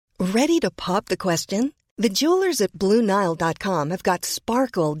Ready to pop the question? The jewelers at BlueNile.com have got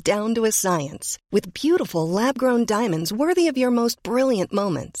sparkle down to a science with beautiful lab-grown diamonds worthy of your most brilliant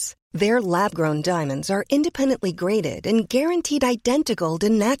moments. Their lab-grown diamonds are independently graded and guaranteed identical to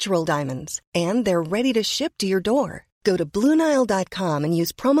natural diamonds, and they're ready to ship to your door. Go to BlueNile.com and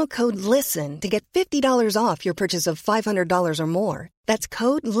use promo code LISTEN to get $50 off your purchase of $500 or more. That's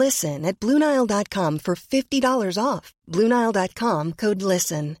code LISTEN at BlueNile.com for $50 off. BlueNile.com, code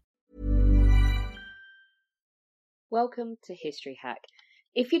LISTEN. Welcome to History Hack.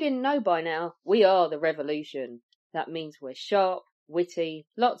 If you didn't know by now, we are the revolution. That means we're sharp, witty,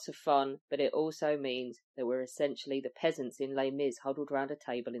 lots of fun, but it also means that we're essentially the peasants in Les Mis huddled round a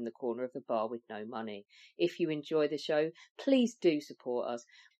table in the corner of the bar with no money. If you enjoy the show, please do support us.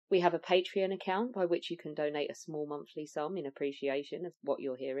 We have a Patreon account by which you can donate a small monthly sum in appreciation of what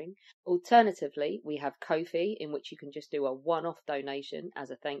you're hearing. Alternatively, we have Ko-fi, in which you can just do a one-off donation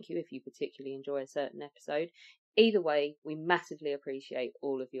as a thank you if you particularly enjoy a certain episode. Either way, we massively appreciate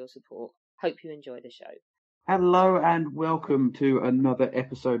all of your support. Hope you enjoy the show. Hello and welcome to another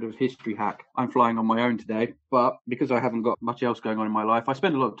episode of History Hack. I'm flying on my own today, but because I haven't got much else going on in my life, I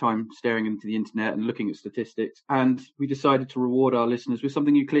spend a lot of time staring into the internet and looking at statistics, and we decided to reward our listeners with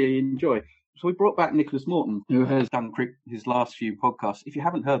something you clearly enjoy. So we brought back Nicholas Morton, who has done his last few podcasts. If you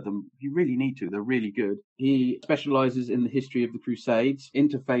haven't heard them, you really need to. They're really good. He specialises in the history of the Crusades,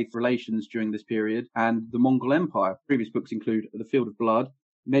 interfaith relations during this period, and the Mongol Empire. Previous books include The Field of Blood,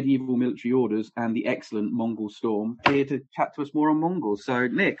 Medieval Military Orders, and the excellent Mongol Storm. Here to chat to us more on Mongols. So,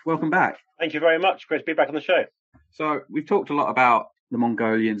 Nick, welcome back. Thank you very much. Great to be back on the show. So, we've talked a lot about the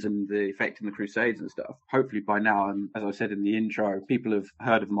Mongolians and the effect in the Crusades and stuff. Hopefully by now, and as I said in the intro, people have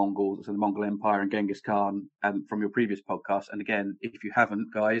heard of the Mongols and the Mongol Empire and Genghis Khan from your previous podcast. And again, if you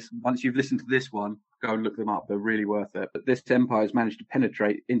haven't, guys, once you've listened to this one, go and look them up. They're really worth it. But this empire has managed to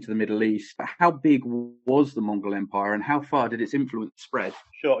penetrate into the Middle East. But how big was the Mongol Empire and how far did its influence spread?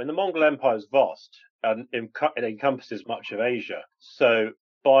 Sure. And the Mongol Empire is vast and it encompasses much of Asia. So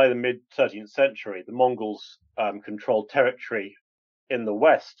by the mid-13th century, the Mongols controlled territory in the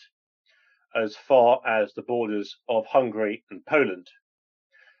west as far as the borders of Hungary and Poland,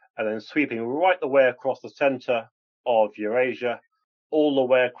 and then sweeping right the way across the center of Eurasia, all the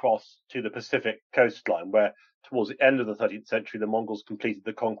way across to the Pacific coastline, where towards the end of the 13th century, the Mongols completed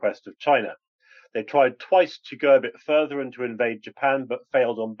the conquest of China. They tried twice to go a bit further and to invade Japan, but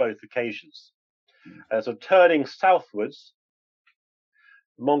failed on both occasions. So turning southwards,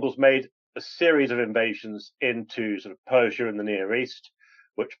 the Mongols made a series of invasions into sort of Persia and the Near East,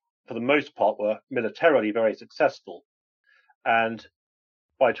 which for the most part were militarily very successful. And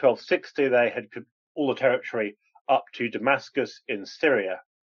by 1260, they had all the territory up to Damascus in Syria.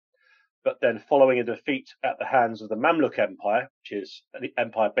 But then following a defeat at the hands of the Mamluk Empire, which is the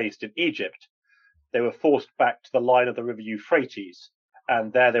empire based in Egypt, they were forced back to the line of the river Euphrates,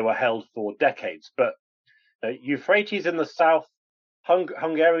 and there they were held for decades. But Euphrates in the south,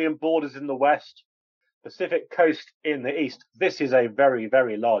 Hungarian borders in the west, Pacific coast in the east. This is a very,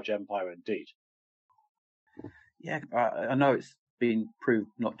 very large empire indeed. Yeah, I know it's been proved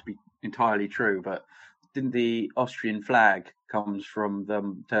not to be entirely true, but didn't the Austrian flag comes from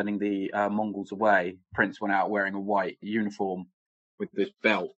them turning the Mongols away? Prince went out wearing a white uniform with this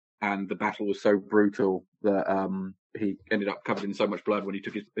belt, and the battle was so brutal that he ended up covered in so much blood when he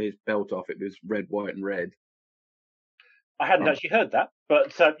took his belt off. It was red, white, and red. I hadn't actually heard that,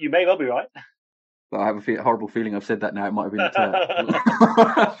 but you may well be right. I have a horrible feeling I've said that now. It might have been a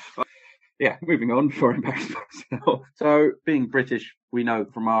term. Yeah, moving on before I embarrass myself. So, being British, we know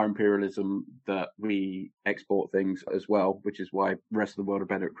from our imperialism that we export things as well, which is why the rest of the world are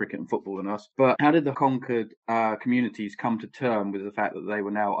better at cricket and football than us. But how did the conquered communities come to terms with the fact that they were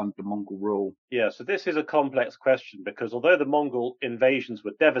now under Mongol rule? Yeah, so this is a complex question because although the Mongol invasions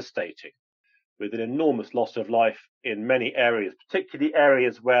were devastating, with an enormous loss of life in many areas, particularly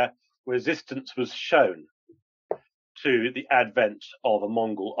areas where resistance was shown to the advent of a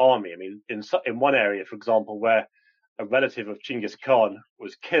Mongol army. I mean, in one area, for example, where a relative of Genghis Khan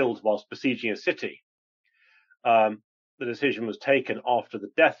was killed whilst besieging a city, the decision was taken after the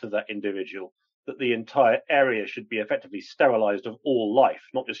death of that individual that the entire area should be effectively sterilized of all life,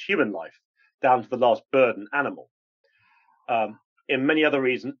 not just human life, down to the last bird and animal. In many other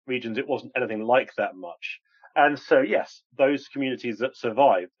regions, it wasn't anything like that much. And so, yes, those communities that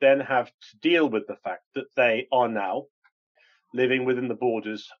survive then have to deal with the fact that they are now living within the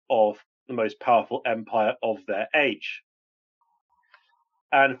borders of the most powerful empire of their age.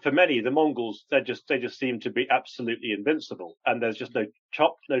 And for many, the Mongols, they just seem to be absolutely invincible, and there's just no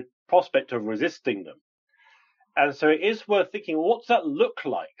prospect of resisting them. And so it is worth thinking, what's that look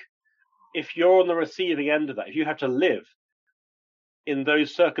like if you're on the receiving end of that, if you have to live in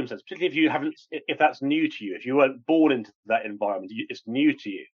those circumstances, particularly if that's new to you, if you weren't born into that environment, it's new to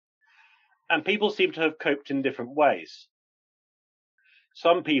you. And people seem to have coped in different ways.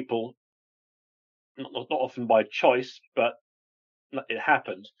 Some people, not often by choice, but it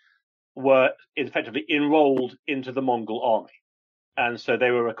happened, were effectively enrolled into the Mongol army. And so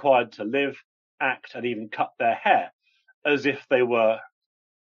they were required to live, act, and even cut their hair as if they were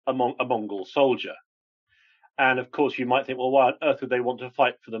a Mongol soldier. And of course, you might think, well, why on earth would they want to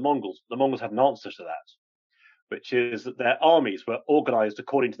fight for the Mongols? The Mongols have an answer to that, which is that their armies were organized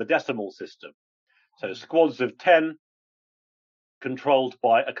according to the decimal system. So squads of 10 controlled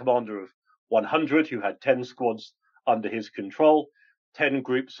by a commander of 100 who had 10 squads under his control, 10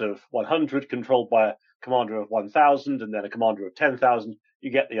 groups of 100 controlled by a commander of 1,000 and then a commander of 10,000.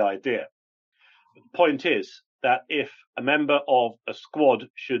 You get the idea. But the point is that if a member of a squad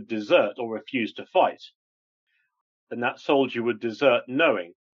should desert or refuse to fight, then that soldier would desert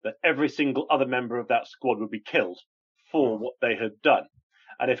knowing that every single other member of that squad would be killed for what they had done.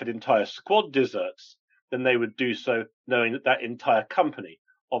 And if an entire squad deserts, then they would do so knowing that that entire company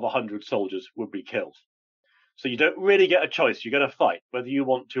of 100 soldiers would be killed. So you don't really get a choice. You're going to fight, whether you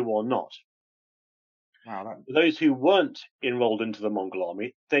want to or not. Wow, Those who weren't enrolled into the Mongol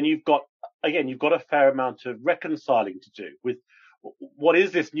army, then you've got a fair amount of reconciling to do with what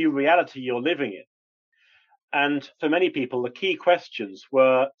is this new reality you're living in. And for many people, the key questions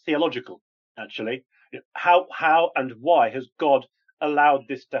were theological, actually. How and why has God allowed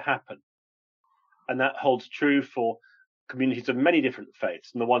this to happen? And that holds true for communities of many different faiths.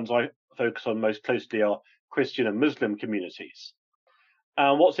 And the ones I focus on most closely are Christian and Muslim communities.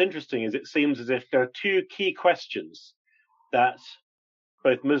 And what's interesting is it seems as if there are two key questions that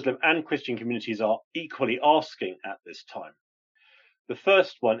both Muslim and Christian communities are equally asking at this time. The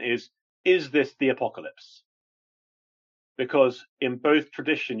first one is this the apocalypse? Because in both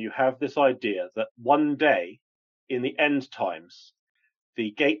tradition, you have this idea that one day in the end times,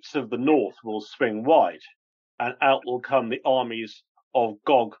 the gates of the north will swing wide and out will come the armies of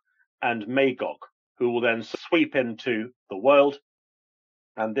Gog and Magog, who will then sweep into the world.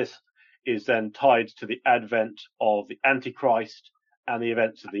 And this is then tied to the advent of the Antichrist and the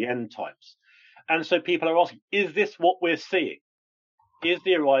events of the end times. And so people are asking, is this what we're seeing? Is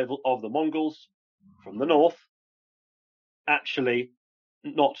the arrival of the Mongols from the north actually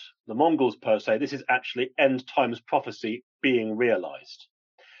not the Mongols per se? This is actually end times prophecy being realized.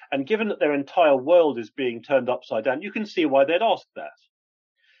 And given that their entire world is being turned upside down, you can see why they'd ask that.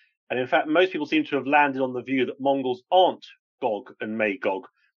 And in fact, most people seem to have landed on the view that Mongols aren't Gog and Magog,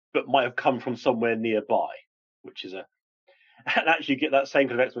 but might have come from somewhere nearby, which is and actually get that same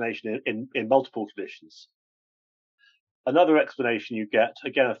kind of explanation in multiple traditions. Another explanation you get,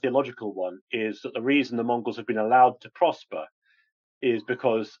 again a theological one, is that the reason the Mongols have been allowed to prosper is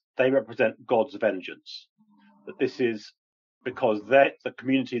because they represent God's vengeance. That this is because the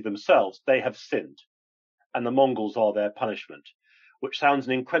community themselves, they have sinned, and the Mongols are their punishment, which sounds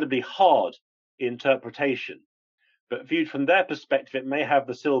an incredibly hard interpretation. But viewed from their perspective, it may have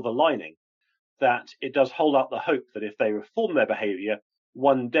the silver lining that it does hold out the hope that if they reform their behavior,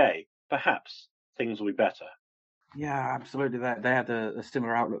 one day, perhaps, things will be better. Yeah, absolutely. They had a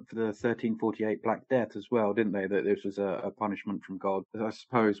similar outlook for the 1348 Black Death as well, didn't they? That this was a punishment from God. I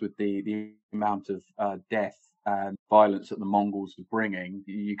suppose with the amount of death and violence that the Mongols were bringing,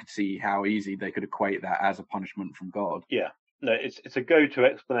 you could see how easy they could equate that as a punishment from God. Yeah, no, it's a go-to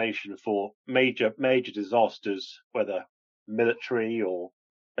explanation for major disasters, whether military or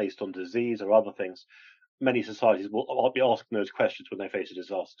based on disease or other things. Many societies will be asking those questions when they face a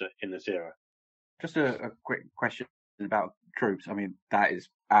disaster in this era. Just a quick question about troops. I mean, that is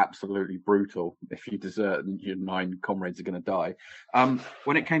absolutely brutal. If you desert, your 9 comrades are going to die.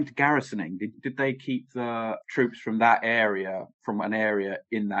 When it came to garrisoning, did they keep the troops from that area, from an area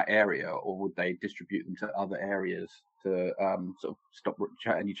in that area, or would they distribute them to other areas to sort of stop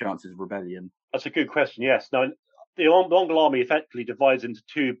any chances of rebellion? That's a good question, yes. Now, the Mongol army effectively divides into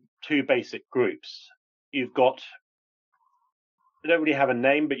two basic groups. You've got, they don't really have a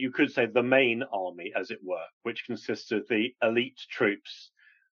name, but you could say the main army, as it were, which consists of the elite troops,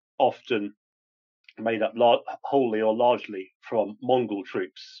 often made up wholly or largely from Mongol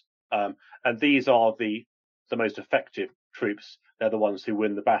troops. And these are the most effective troops. They're the ones who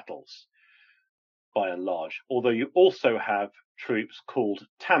win the battles, by and large. Although you also have troops called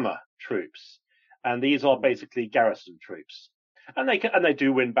Tama troops, and these are basically garrison troops. And they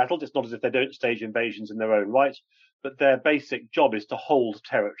do win battles. It's not as if they don't stage invasions in their own right, but their basic job is to hold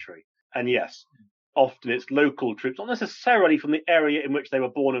territory. And yes, often it's local troops, not necessarily from the area in which they were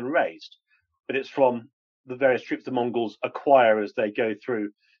born and raised, but it's from the various troops the Mongols acquire as they go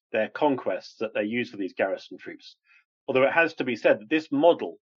through their conquests that they use for these garrison troops. Although it has to be said that this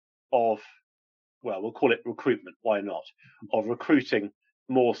model of, well, we'll call it recruitment, why not, of recruiting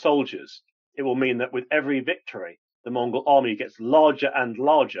more soldiers, it will mean that with every victory, the Mongol army gets larger and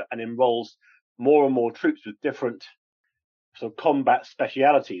larger and enrolls more and more troops with different sort of combat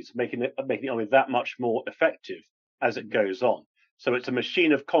specialities, making the army that much more effective as it goes on. So it's a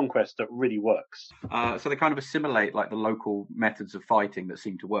machine of conquest that really works. So they kind of assimilate like the local methods of fighting that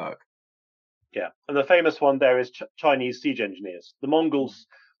seem to work. Yeah, and the famous one there is Chinese siege engineers. The Mongols,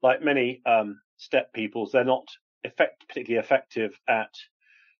 like many steppe peoples, they're not particularly effective at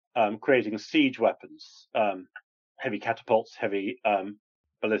creating siege weapons, heavy catapults, heavy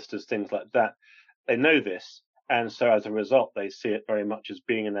ballistas, things like that. They know this, and so as a result, they see it very much as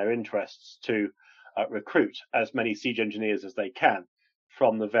being in their interests to recruit as many siege engineers as they can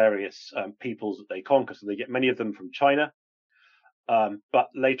from the various peoples that they conquer. So they get many of them from China. But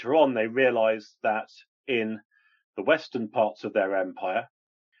later on, they realize that in the western parts of their empire,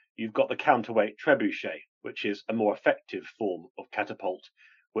 you've got the counterweight trebuchet, which is a more effective form of catapult,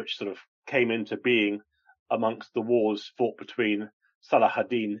 which sort of came into being amongst the wars fought between Salah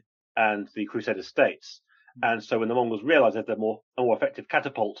ad-Din and the Crusader states. And so when the Mongols realized that they're a more effective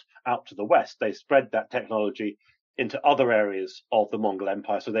catapult out to the west, they spread that technology into other areas of the Mongol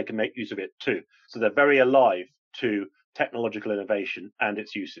Empire so they can make use of it too. So they're very alive to technological innovation and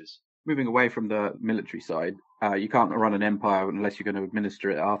its uses. Moving away from the military side, you can't run an empire unless you're going to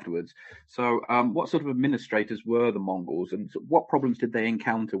administer it afterwards. So what sort of administrators were the Mongols, and what problems did they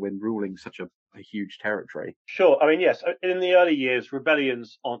encounter when ruling such a huge territory? Sure. I mean, yes, in the early years,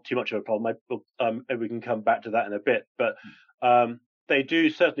 rebellions aren't too much of a problem. We can come back to that in a bit. But they do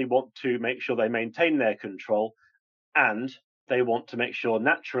certainly want to make sure they maintain their control, and they want to make sure,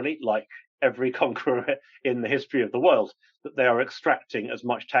 naturally, like every conqueror in the history of the world, that they are extracting as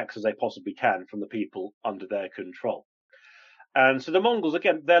much tax as they possibly can from the people under their control. And so the Mongols,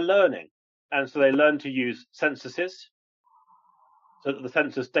 again, they're learning. And so they learn to use censuses so that the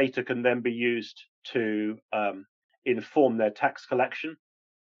census data can then be used to inform their tax collection.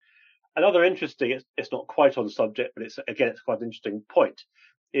 Another interesting, it's not quite on subject, but it's quite an interesting point,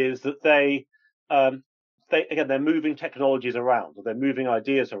 is that they're moving technologies around, or they're moving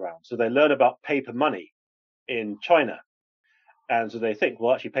ideas around. So they learn about paper money in China. And so they think,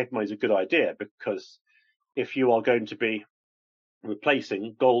 well, actually, paper money is a good idea, because if you are going to be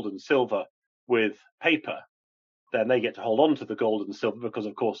replacing gold and silver with paper, then they get to hold on to the gold and silver because,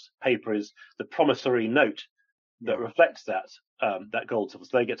 of course, paper is the promissory note that reflects that gold and silver.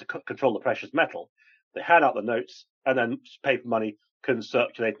 So they get to control the precious metal. They hand out the notes, and then paper money can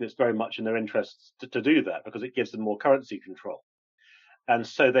circulate, and it's very much in their interests to do that because it gives them more currency control. And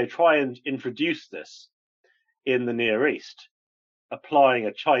so they try and introduce this in the Near East, applying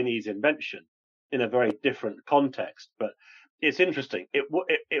a Chinese invention in a very different context. But it's interesting.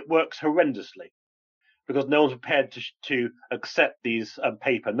 It works horrendously because no one's prepared to accept these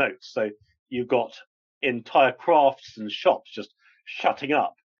paper notes. So you've got entire crafts and shops just shutting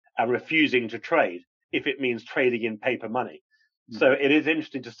up and refusing to trade if it means trading in paper money. So it is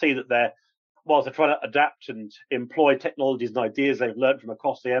interesting to see that whilst they're trying to adapt and employ technologies and ideas they've learned from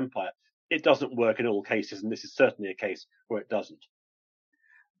across the empire, it doesn't work in all cases, and this is certainly a case where it doesn't.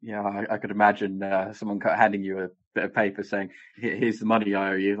 Yeah, I could imagine someone handing you a bit of paper saying, "Here's the money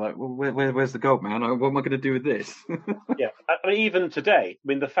I owe you." Like, well, where's the gold, man? What am I going to do with this? Yeah, I mean, even today,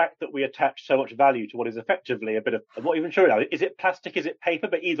 the fact that we attach so much value to what is effectively a bit of, I'm not even sure now, is it plastic, is it paper?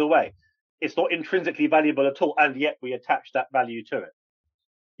 But either way, it's not intrinsically valuable at all, and yet we attach that value to it.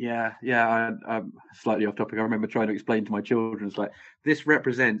 Yeah. I'm slightly off topic. I remember trying to explain to my children, it's like, this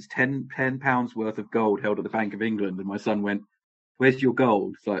represents 10 pounds worth of gold held at the Bank of England, and my son went, "Where's your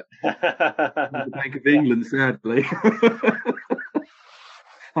gold?" It's like, the Bank of England, sadly.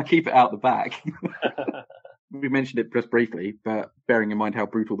 I keep it out the back. We mentioned it just briefly, but bearing in mind how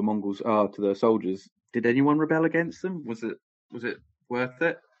brutal the Mongols are to their soldiers, did anyone rebel against them? Was it worth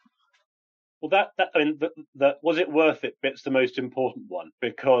it? Well, was it worth it bit's the most important one,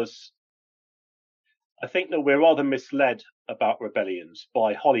 because I think that we're rather misled about rebellions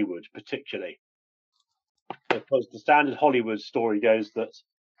by Hollywood, particularly. Because the standard Hollywood story goes that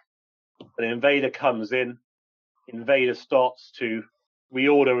an invader comes in, invader starts to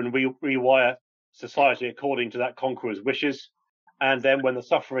reorder and rewire society according to that conqueror's wishes, and then when the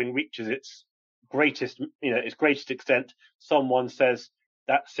suffering reaches its greatest extent, someone says,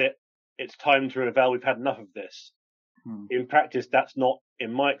 "That's it. It's time to rebel. We've had enough of this." In practice, that's not,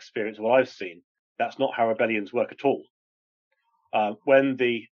 in my experience, what I've seen. That's not how rebellions work at all. When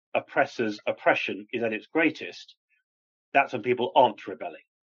the oppressor's oppression is at its greatest, that's when people aren't rebelling,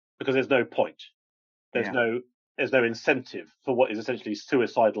 because there's no point. There's no incentive for what is essentially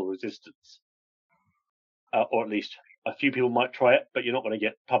suicidal resistance. Or at least a few people might try it, but you're not going to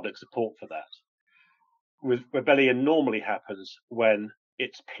get public support for that. Rebellion normally happens when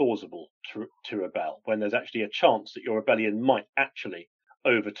it's plausible to rebel, when there's actually a chance that your rebellion might actually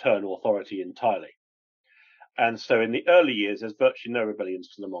overturn authority entirely. And so in the early years, there's virtually no rebellions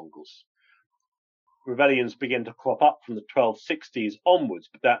to the Mongols. Rebellions begin to crop up from the 1260s onwards,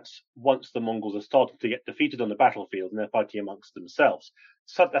 but that's once the Mongols are starting to get defeated on the battlefield and they're fighting amongst themselves.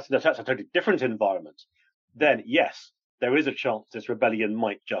 So that's a totally different environment. Then, yes, there is a chance this rebellion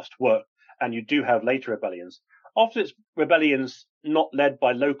might just work, and you do have later rebellions. Often it's rebellions not led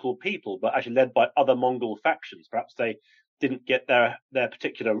by local people, but actually led by other Mongol factions. Perhaps they didn't get their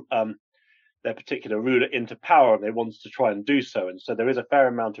particular ruler into power, and they wanted to try and do so. And so there is a fair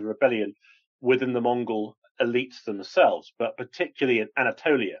amount of rebellion within the Mongol elites themselves, but particularly in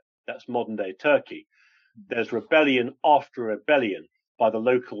Anatolia, that's modern-day Turkey, there's rebellion after rebellion by the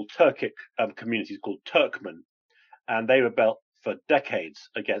local Turkic communities called Turkmen, and they rebel for decades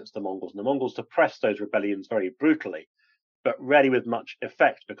against the Mongols. And the Mongols suppress those rebellions very brutally, but rarely with much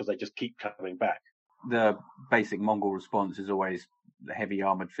effect because they just keep coming back. The basic Mongol response is always the heavy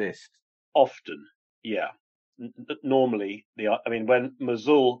armored fist. Often, yeah. Normally, when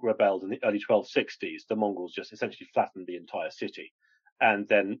Mosul rebelled in the early 1260s, the Mongols just essentially flattened the entire city and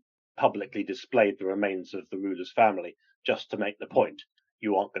then publicly displayed the remains of the ruler's family just to make the point,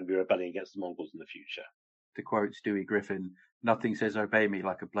 you aren't going to be rebelling against the Mongols in the future. To quote Stewie Griffin, nothing says obey me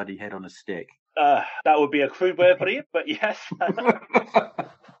like a bloody head on a stick. That would be a crude way of putting it, but yes.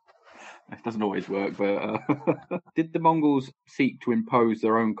 It doesn't always work, but did the Mongols seek to impose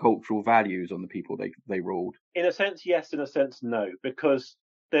their own cultural values on the people they ruled? In a sense, yes. In a sense, no. Because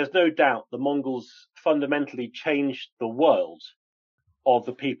there's no doubt the Mongols fundamentally changed the world of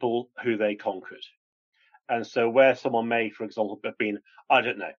the people who they conquered. And so where someone may, for example, have been,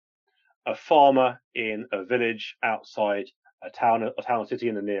 a farmer in a village outside a town or city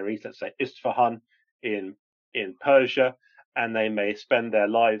in the Near East, let's say Isfahan in Persia, and they may spend their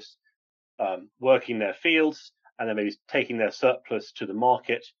lives working their fields, and then maybe taking their surplus to the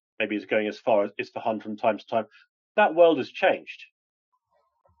market, maybe it's going as far as Isfahan from time to time. That world has changed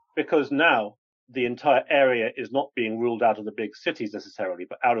because now the entire area is not being ruled out of the big cities necessarily,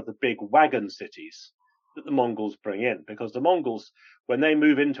 but out of the big wagon cities that the Mongols bring in. Because the Mongols, when they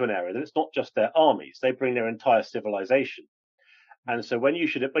move into an area, then it's not just their armies, they bring their entire civilization. And so when you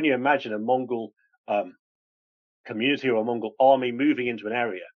imagine a Mongol community or a Mongol army moving into an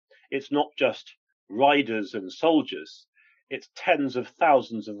area, it's not just riders and soldiers, it's tens of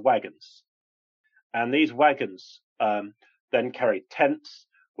thousands of wagons. And these wagons then carry tents,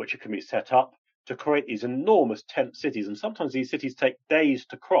 which can be set up to create these enormous tent cities. And sometimes these cities take days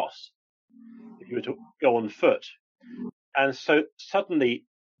to cross if you were to go on foot. And so suddenly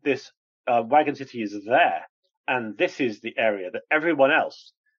this wagon city is there. And this is the area that everyone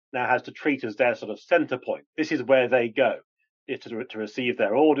else now has to treat as their sort of center point. This is where they go to receive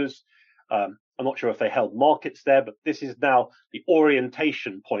their orders. I'm not sure if they held markets there, but this is now the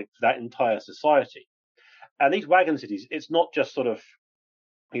orientation point for that entire society. And these wagon cities, it's not just sort of,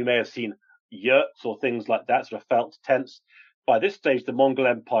 you may have seen yurts or things like that, sort of felt tents. By this stage, the Mongol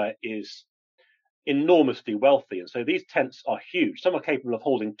Empire is enormously wealthy. And so these tents are huge. Some are capable of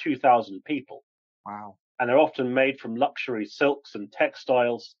holding 2,000 people. Wow. And they're often made from luxury silks and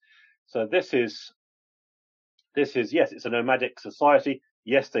textiles. So this is, yes, it's a nomadic society.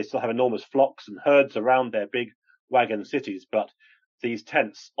 Yes, they still have enormous flocks and herds around their big wagon cities, but these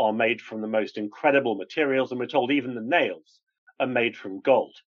tents are made from the most incredible materials, and we're told even the nails are made from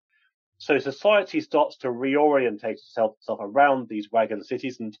gold. So society starts to reorientate itself around these wagon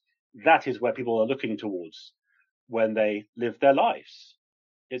cities, and that is where people are looking towards when they live their lives.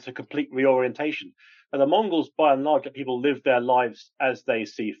 It's a complete reorientation. And the Mongols, by and large, let people live their lives as they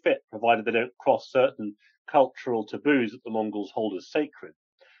see fit, provided they don't cross certain cultural taboos that the Mongols hold as sacred.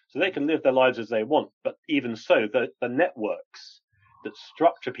 So they can live their lives as they want, but even so, the networks that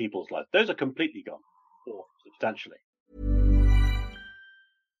structure people's lives, those are completely gone, or substantially.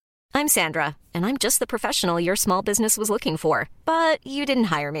 I'm Sandra, and I'm just the professional your small business was looking for. But you didn't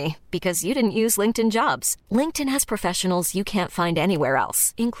hire me because you didn't use LinkedIn Jobs. LinkedIn has professionals you can't find anywhere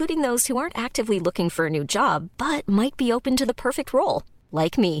else, including those who aren't actively looking for a new job, but might be open to the perfect role,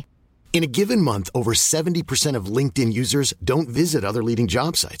 like me. In a given month, over 70% of LinkedIn users don't visit other leading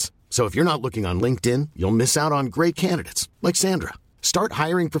job sites. So if you're not looking on LinkedIn, you'll miss out on great candidates like Sandra. Start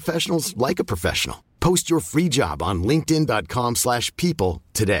hiring professionals like a professional. Post your free job on linkedin.com/people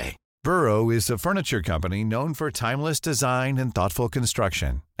today. Burrow is a furniture company known for timeless design and thoughtful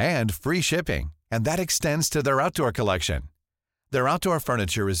construction and free shipping, and that extends to their outdoor collection. Their outdoor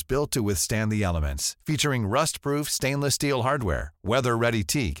furniture is built to withstand the elements, featuring rust-proof stainless steel hardware, weather-ready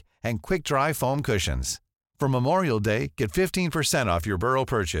teak, and quick-dry foam cushions. For Memorial Day, get 15% off your Burrow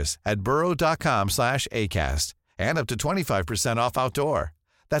purchase at burrow.com/ACAST and up to 25% off outdoor.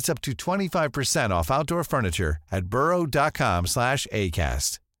 That's up to 25% off outdoor furniture at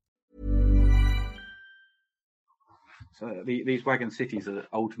burrow.com/ACAST. So these wagon cities are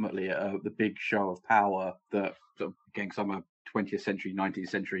ultimately the big show of power that, again, some are 20th century, 19th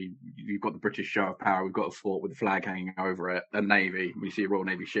century. You've got the British show of power. We've got a fort with a flag hanging over it, a navy. We see a Royal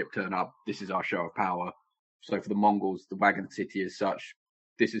Navy ship turn up. This is our show of power. So for the Mongols, the wagon city is such.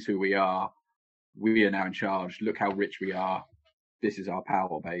 This is who we are. We are now in charge. Look how rich we are. This is our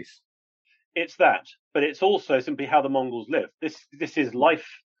power base. It's that, but it's also simply how the Mongols live. This is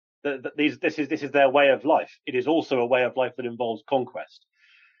life. This is their way of life. It is also a way of life that involves conquest.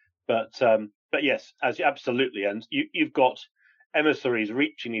 But yes, absolutely. And you've got emissaries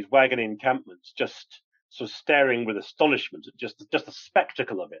reaching these wagon encampments, just sort of staring with astonishment at just the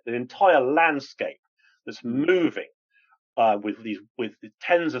spectacle of it, the entire landscape that's moving with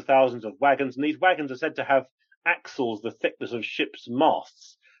tens of thousands of wagons. And these wagons are said to have axles the thickness of ships'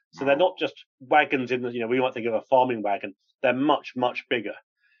 masts. So they're not just wagons in the, we might think of a farming wagon. They're much, much bigger.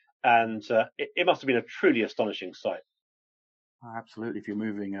 And it must have been a truly astonishing sight. Absolutely. If you're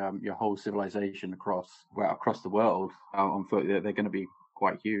moving your whole civilization across the world on foot, they're going to be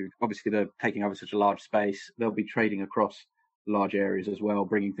quite huge. Obviously, they're taking over such a large space. They'll be trading across large areas as well,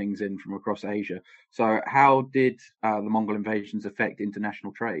 bringing things in from across Asia. So how did the Mongol invasions affect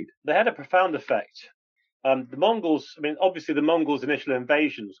international trade? They had a profound effect. The Mongols, obviously the Mongols' initial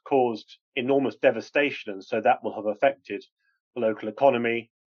invasions caused enormous devastation, and so that will have affected the local economy.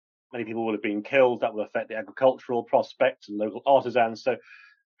 Many people will have been killed. That will affect the agricultural prospects and local artisans. So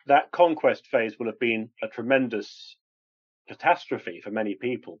that conquest phase will have been a tremendous catastrophe for many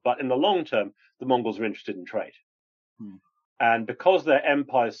people. But in the long term, the Mongols are interested in trade. And because their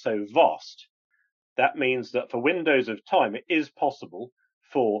empire is so vast, that means that for windows of time, it is possible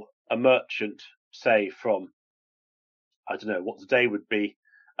for a merchant, say from, I don't know what the day would be,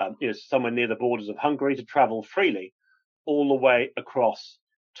 somewhere near the borders of Hungary, to travel freely all the way across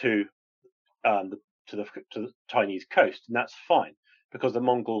to the Chinese coast, and that's fine because the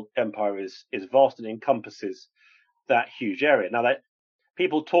Mongol Empire is vast and encompasses that huge area. Now,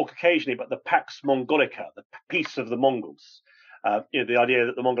 people talk occasionally about the Pax Mongolica, the peace of the Mongols. The idea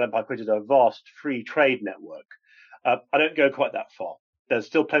that the Mongol Empire created a vast free trade network. I don't go quite that far. There's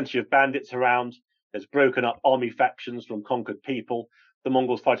still plenty of bandits around. There's broken up army factions from conquered people. The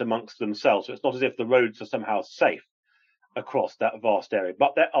Mongols fight amongst themselves, so it's not as if the roads are somehow safe across that vast area.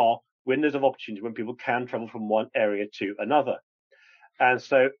 But there are windows of opportunity when people can travel from one area to another. And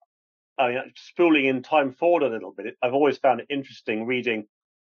so, spooling in time forward a little bit, I've always found it interesting reading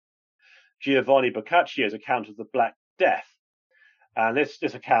Giovanni Boccaccio's account of the Black Death. And this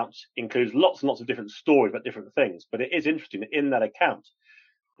account includes lots and lots of different stories about different things. But it is interesting that in that account,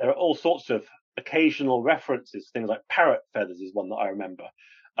 there are all sorts of occasional references. Things like parrot feathers is one that I remember.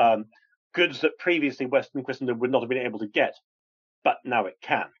 Goods that previously Western Christendom would not have been able to get, but now it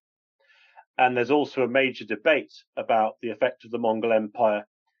can. And there's also a major debate about the effect of the Mongol Empire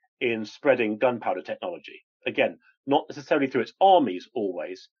in spreading gunpowder technology. Again, not necessarily through its armies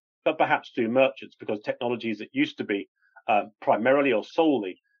always, but perhaps through merchants, because technologies that used to be primarily or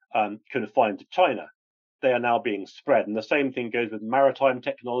solely confined to China, they are now being spread. And the same thing goes with maritime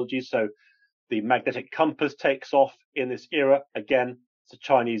technology. So the magnetic compass takes off in this era. Again, it's a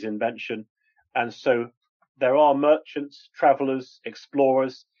Chinese invention. And so there are merchants, travelers,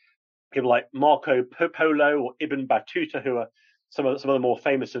 explorers, people like Marco Polo or Ibn Battuta, who are some of the more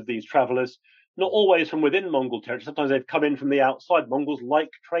famous of these travelers, not always from within Mongol territory. Sometimes they've come in from the outside. Mongols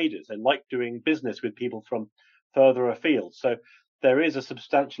like traders. They like doing business with people from further afield. So there is a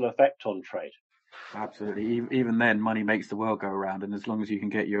substantial effect on trade. Absolutely. Even then, money makes the world go around. And as long as you can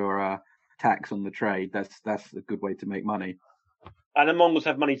get your tax on the trade, that's a good way to make money. And the Mongols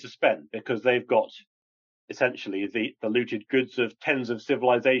have money to spend because they've got essentially the looted goods of tens of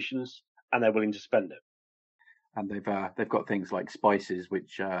civilizations, and they're willing to spend it. And they've got things like spices,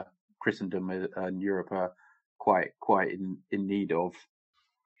 which Christendom and Europe are quite in need of.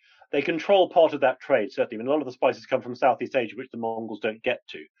 They control part of that trade, certainly. I mean, a lot of the spices come from Southeast Asia, which the Mongols don't get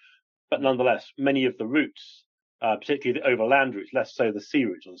to. But nonetheless, many of the routes particularly the overland routes, less so the sea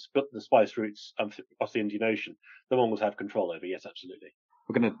routes or the spice routes across the Indian Ocean. The Mongols have control over. Yes, absolutely.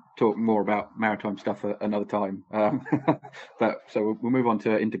 We're going to talk more about maritime stuff another time. So we'll move on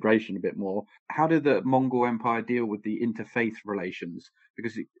to integration a bit more. How did the Mongol Empire deal with the interfaith relations?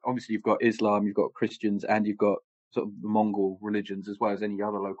 Because obviously you've got Islam, you've got Christians, and you've got sort of the Mongol religions as well as any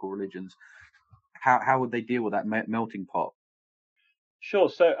other local religions. How would they deal with that melting pot? Sure.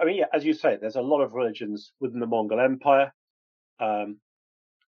 So, I mean, yeah, as you say, there's a lot of religions within the Mongol Empire.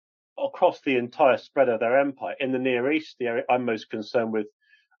 Across the entire spread of their empire. In the Near East, the area I'm most concerned with,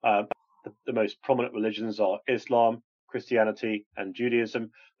 the most prominent religions are Islam, Christianity, and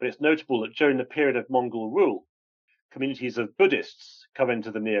Judaism. But it's notable that during the period of Mongol rule, communities of Buddhists come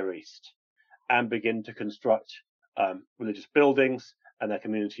into the Near East and begin to construct religious buildings, and their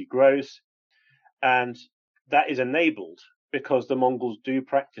community grows. And that is enabled because the Mongols do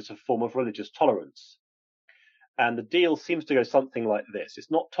practice a form of religious tolerance. And the deal seems to go something like this. It's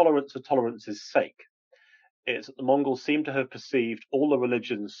not tolerance for tolerance's sake. It's that the Mongols seem to have perceived all the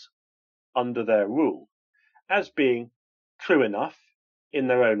religions under their rule as being true enough in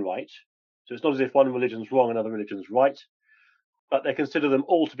their own right. So it's not as if one religion's wrong and another religion's right, but they consider them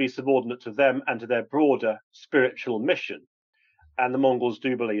all to be subordinate to them and to their broader spiritual mission. And the Mongols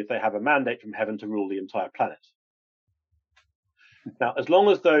do believe they have a mandate from heaven to rule the entire planet. Now, as long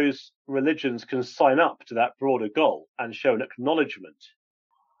as those religions can sign up to that broader goal and show an acknowledgement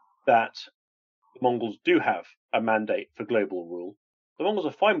that the Mongols do have a mandate for global rule, the Mongols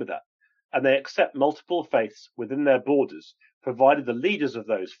are fine with that. And they accept multiple faiths within their borders, provided the leaders of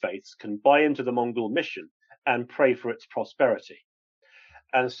those faiths can buy into the Mongol mission and pray for its prosperity.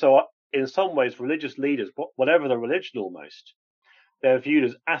 And so, in some ways, religious leaders, whatever the religion almost, they're viewed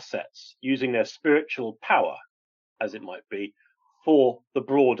as assets using their spiritual power, as it might be, for the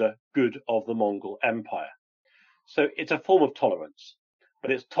broader good of the Mongol Empire. So it's a form of tolerance, but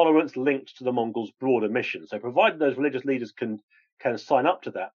it's tolerance linked to the Mongols' broader mission. So provided those religious leaders can sign up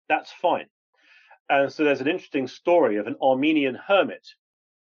to that, that's fine. And so there's an interesting story of an Armenian hermit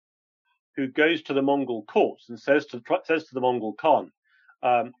who goes to the Mongol courts and says to the Mongol Khan,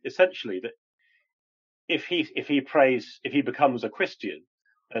 essentially that if he becomes a Christian,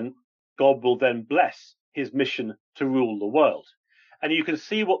 then God will then bless his mission to rule the world. And you can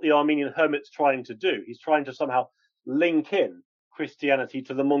see what the Armenian hermit's trying to do. He's trying to somehow link in Christianity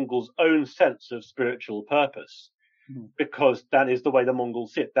to the Mongols' own sense of spiritual purpose, because that is the way the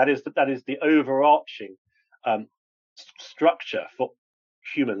Mongols see it. That is the overarching structure for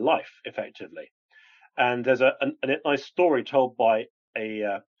human life, effectively. And there's a nice story told by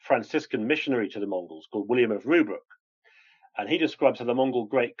a Franciscan missionary to the Mongols called William of Rubruck. And he describes how the Mongol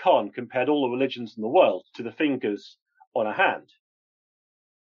Great Khan compared all the religions in the world to the fingers on a hand.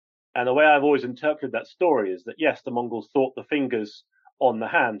 And the way I've always interpreted that story is that, yes, the Mongols thought the fingers on the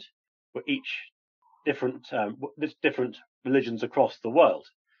hand were each different religions across the world.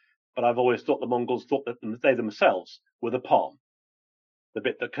 But I've always thought the Mongols thought that they themselves were the palm, the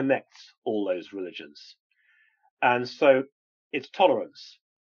bit that connects all those religions. And so it's tolerance,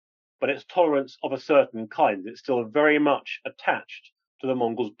 but it's tolerance of a certain kind. It's still very much attached to the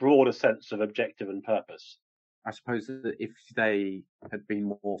Mongols' broader sense of objective and purpose. I suppose that if they had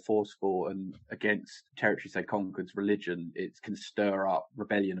been more forceful and against territories they conquered religion, it can stir up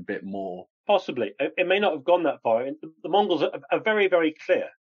rebellion a bit more. Possibly. It may not have gone that far. The Mongols are very, very clear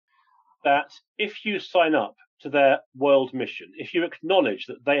that if you sign up to their world mission, if you acknowledge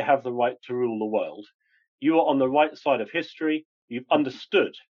that they have the right to rule the world, you are on the right side of history, you've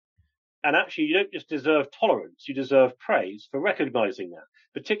understood. And actually, you don't just deserve tolerance, you deserve praise for recognizing that,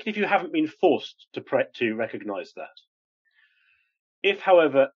 particularly if you haven't been forced to recognize that. If,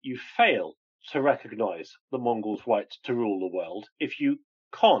 however, you fail to recognize the Mongols' right to rule the world, if you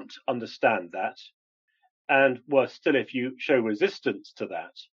can't understand that, and worse still, if you show resistance to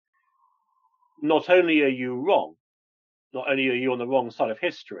that, not only are you wrong, not only are you on the wrong side of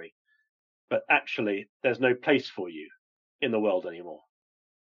history, but actually there's no place for you in the world anymore.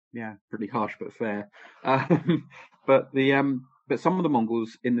 Yeah, pretty harsh but fair. But some of the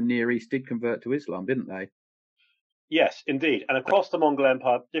Mongols in the Near East did convert to Islam, didn't they? Yes, indeed. And across the Mongol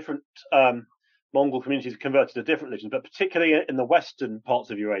Empire, different Mongol communities converted to different religions, but particularly in the western parts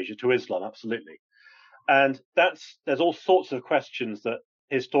of Eurasia to Islam, absolutely. And there's all sorts of questions that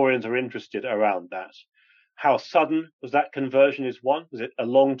historians are interested around that. How sudden was that conversion is one? Was it a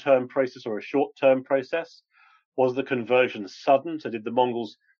long-term process or a short-term process? Was the conversion sudden? So did the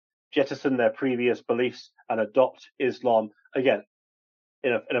Mongols jettison their previous beliefs and adopt Islam again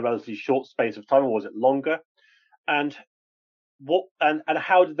in a relatively short space of time, or was it longer? And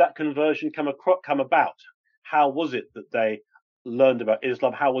how did that conversion come about? how was it that they learned about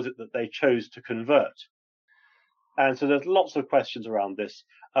Islam? How was it that they chose to convert? And so there's lots of questions around this.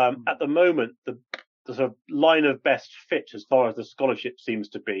 At the moment, the sort of line of best fit, as far as the scholarship seems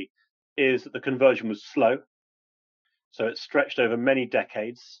to be, is that the conversion was slow. So it stretched over many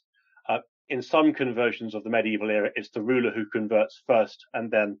decades. In some conversions of the medieval era, it's the ruler who converts first, and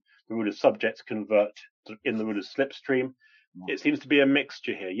then the ruler's subjects convert in the ruler's slipstream. It seems to be a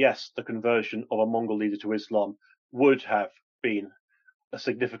mixture here. Yes, the conversion of a Mongol leader to Islam would have been a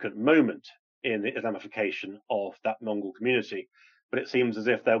significant moment in the Islamification of that Mongol community, but it seems as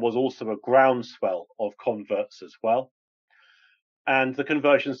if there was also a groundswell of converts as well. And the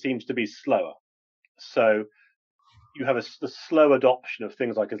conversion seems to be slower. So you have the slow adoption of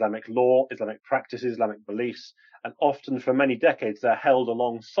things like Islamic law, Islamic practices, Islamic beliefs, and often for many decades they're held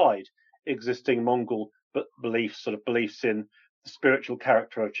alongside existing Mongol beliefs, sort of beliefs in the spiritual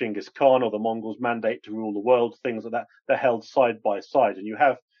character of Genghis Khan or the Mongols' mandate to rule the world, things like that. They're held side by side. And you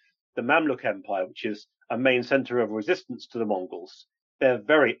have the Mamluk Empire, which is a main center of resistance to the Mongols. They're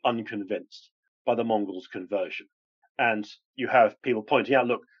very unconvinced by the Mongols' conversion. And you have people pointing out,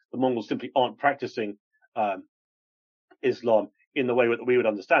 look, the Mongols simply aren't practicing Islam in the way that we would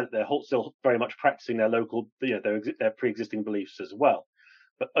understand it. They're still very much practicing their local, their pre-existing beliefs as well.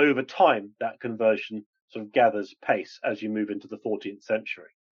 But over time, that conversion sort of gathers pace as you move into the 14th century.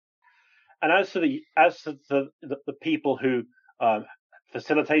 And as to the people who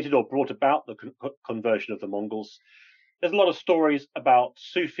facilitated or brought about the conversion of the Mongols, there's a lot of stories about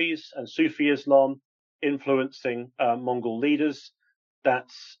Sufis and Sufi Islam influencing Mongol leaders.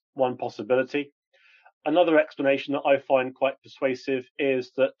 That's one possibility. Another explanation that I find quite persuasive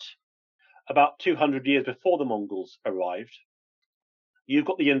is that about 200 years before the Mongols arrived, you've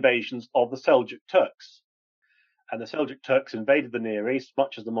got the invasions of the Seljuk Turks. And the Seljuk Turks invaded the Near East,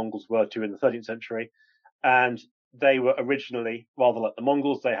 much as the Mongols were to in the 13th century. And they were originally, rather like the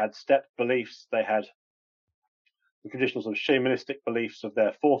Mongols, they had steppe beliefs, they had the traditional sort of shamanistic beliefs of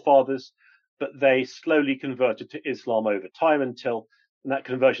their forefathers, but they slowly converted to Islam over time until that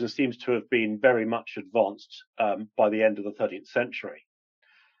conversion seems to have been very much advanced by the end of the 13th century.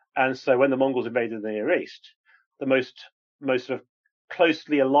 And so when the Mongols invaded the Near East, the most sort of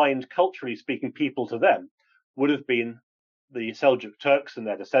closely aligned, culturally speaking, people to them would have been the Seljuk Turks and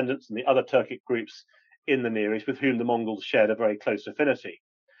their descendants and the other Turkic groups in the Near East with whom the Mongols shared a very close affinity.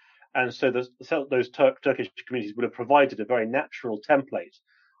 And so those Turkish communities would have provided a very natural template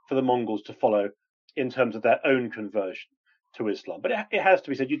for the Mongols to follow in terms of their own conversion to Islam. But it has to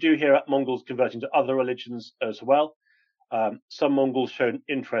be said, you do hear Mongols converting to other religions as well. Some Mongols showed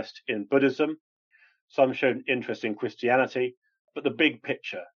interest in Buddhism, some showed interest in Christianity, but the big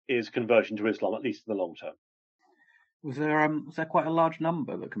picture is conversion to Islam, at least in the long term. Was there quite a large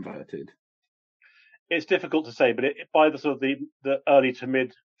number that converted? It's difficult to say, but by the sort of the early to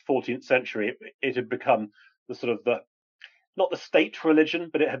mid 14th century, it had become not the state religion,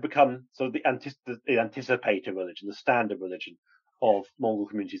 but it had become sort of the anticipated religion, the standard religion of Mongol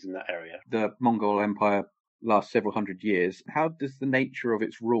communities in that area. The Mongol Empire lasts several hundred years. How does the nature of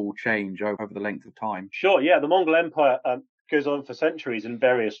its rule change over the length of time? Sure, yeah. The Mongol Empire goes on for centuries in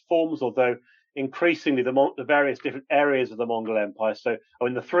various forms, although increasingly the various different areas of the Mongol Empire. So,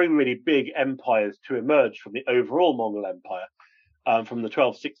 the three really big empires to emerge from the overall Mongol Empire from the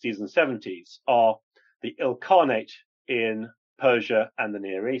 1260s and 70s are the Ilkhanate in Persia and the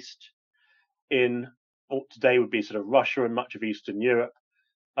Near East. In what today would be sort of Russia and much of Eastern Europe,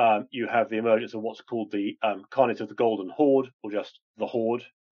 you have the emergence of what's called the Khanate of the Golden Horde, or just the Horde.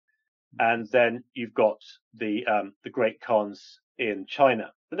 And then you've got the Great Khans in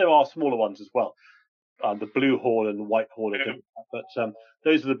China. But there are smaller ones as well, the Blue Horde and the White Horde. But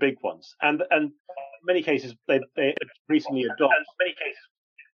those are the big ones. And in many cases, they increasingly adopt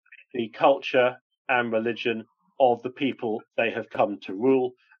the culture and religion of the people they have come to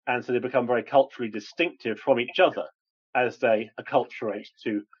rule. And so they become very culturally distinctive from each other as they acculturate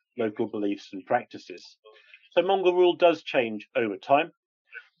to local beliefs and practices. So Mongol rule does change over time.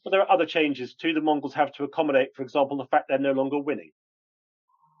 But there are other changes too. The Mongols have to accommodate, for example, the fact they're no longer winning.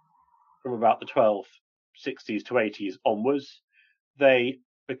 From about the 1260s to 80s onwards, they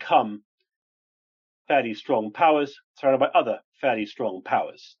become fairly strong powers, surrounded by other fairly strong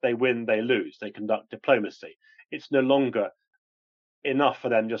powers. They win, they lose, they conduct diplomacy. It's no longer enough for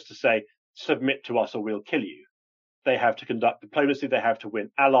them just to say, submit to us or we'll kill you. They have to conduct diplomacy, they have to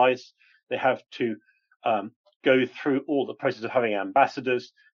win allies, they have to go through all the process of having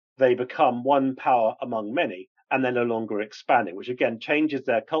ambassadors. They become one power among many, and they're no longer expanding, which again changes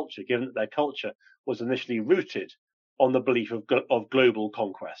their culture, given that their culture was initially rooted on the belief of global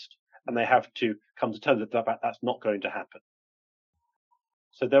conquest and they have to come to terms with the fact that's not going to happen.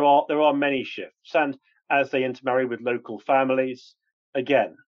 So there are many shifts, and as they intermarry with local families,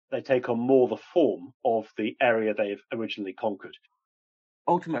 again, they take on more the form of the area they've originally conquered.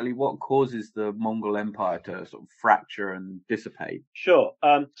 Ultimately, what causes the Mongol Empire to sort of fracture and dissipate? Sure.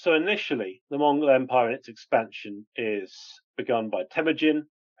 So initially, the Mongol Empire and its expansion is begun by Temujin,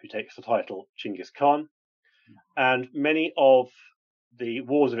 who takes the title Genghis Khan, and many of the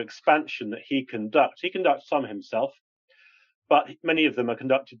wars of expansion that he conducts some himself, but many of them are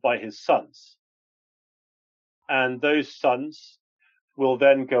conducted by his sons. And those sons will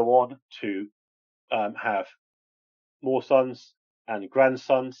then go on to have more sons and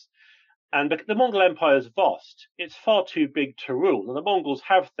grandsons. And the Mongol Empire is vast. It's far too big to rule. And the Mongols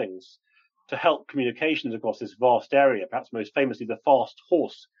have things to help communications across this vast area, perhaps most famously the fast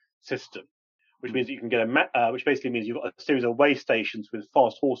horse system, which means that you can get which basically means you've got a series of way stations with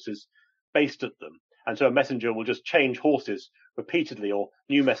fast horses based at them. And so a messenger will just change horses repeatedly, or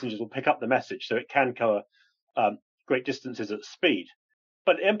new messengers will pick up the message, so it can cover great distances at speed.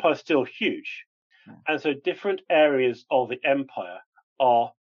 But the empire is still huge. And so different areas of the empire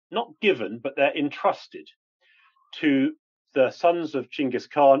are not given, but they're entrusted to the sons of Genghis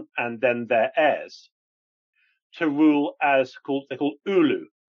Khan and then their heirs to rule as they're called ulu,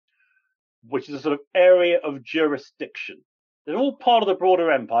 which is a sort of area of jurisdiction. They're all part of the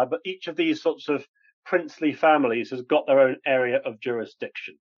broader empire, but each of these sorts of princely families has got their own area of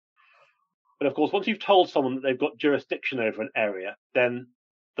jurisdiction. But of course, once you've told someone that they've got jurisdiction over an area, then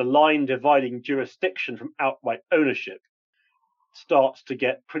the line dividing jurisdiction from outright ownership starts to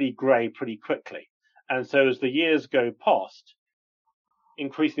get pretty grey pretty quickly. And so as the years go past,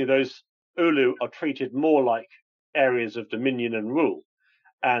 increasingly those ulu are treated more like areas of dominion and rule.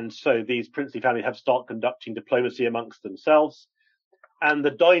 And so these princely families have to start conducting diplomacy amongst themselves. And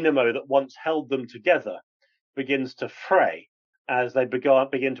the dynamo that once held them together begins to fray as they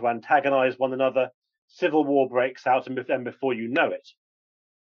begin to antagonize one another. Civil war breaks out, and then before you know it,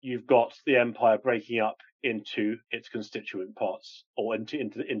 you've got the empire breaking up into its constituent parts, or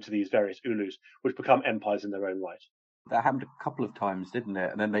into these various ulus, which become empires in their own right. That happened a couple of times, didn't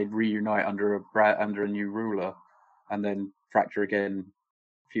it? And then they'd reunite under a new ruler, and then fracture again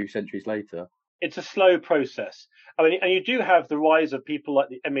a few centuries later. It's a slow process. I mean, and you do have the rise of people like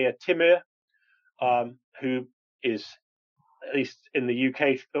the Emir Timur, who is, at least in the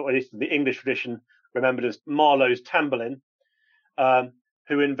UK, or at least in the English tradition, remembered as Marlow's Tamburlaine,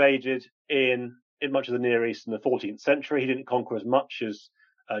 who invaded in much of the Near East in the 14th century. He didn't conquer as much as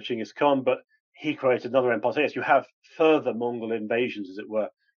Genghis Khan, but he created another empire. So yes, you have further Mongol invasions, as it were,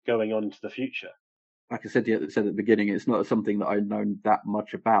 going on into the future. Like I said at the beginning, it's not something that I've known that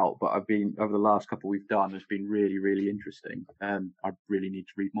much about, but I've been, over the last couple we've done, it's been really, really interesting. I really need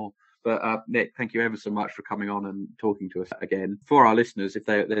to read more. But Nick, thank you ever so much for coming on and talking to us again. For our listeners, if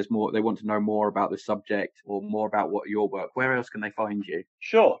there's more, they want to know more about this subject or more about your work, where else can they find you?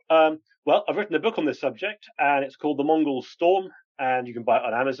 Sure. Well, I've written a book on this subject, and it's called The Mongol Storm, and you can buy it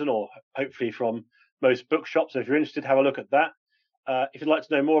on Amazon or hopefully from most bookshops. So if you're interested, have a look at that. If you'd like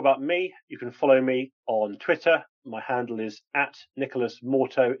to know more about me, you can follow me on Twitter. My handle is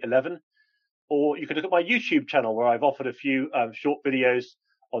 @NicholasMorto11. Or you can look at my YouTube channel, where I've offered a few short videos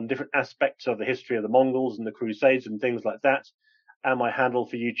on different aspects of the history of the Mongols and the Crusades and things like that. And my handle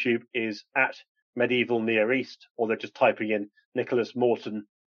for YouTube is @MedievalNearEast, or they're just typing in Nicholas Morton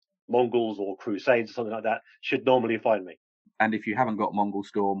Mongols or Crusades or something like that, should normally find me. And if you haven't got Mongol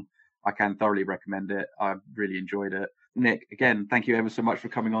Storm, I can thoroughly recommend it. I really enjoyed it. Nick, again, thank you ever so much for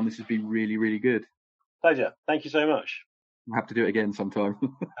coming on. This has been really, really good. Pleasure. Thank you so much. We'll have to do it again sometime.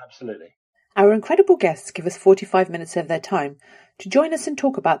 Absolutely. Our incredible guests give us 45 minutes of their time to join us and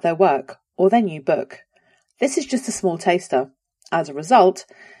talk about their work or their new book. This is just a small taster. As a result,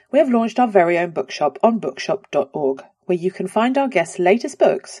 we have launched our very own bookshop on bookshop.org, where you can find our guests' latest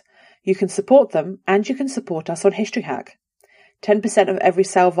books, you can support them, and you can support us on History Hack. 10% of every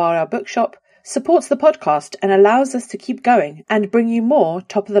sale via our bookshop supports the podcast and allows us to keep going and bring you more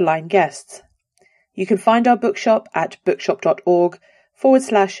top-of-the-line guests. You can find our bookshop at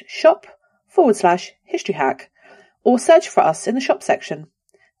bookshop.org/shop/historyhack, or search for us in the shop section.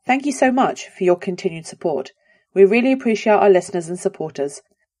 Thank you so much for your continued support. We really appreciate our listeners and supporters.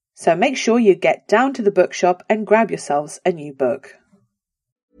 So make sure you get down to the bookshop and grab yourselves a new book.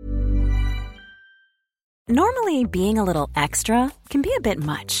 Normally, being a little extra can be a bit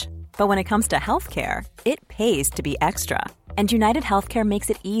much. But when it comes to healthcare, it pays to be extra. And United Healthcare makes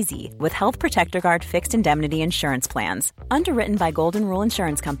it easy with Health Protector Guard fixed indemnity insurance plans. Underwritten by Golden Rule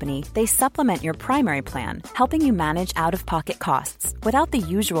Insurance Company, they supplement your primary plan, helping you manage out-of-pocket costs without the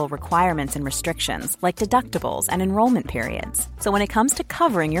usual requirements and restrictions like deductibles and enrollment periods. So when it comes to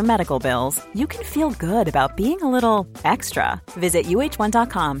covering your medical bills, you can feel good about being a little extra. Visit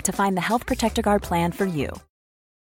UH1.com to find the Health Protector Guard plan for you.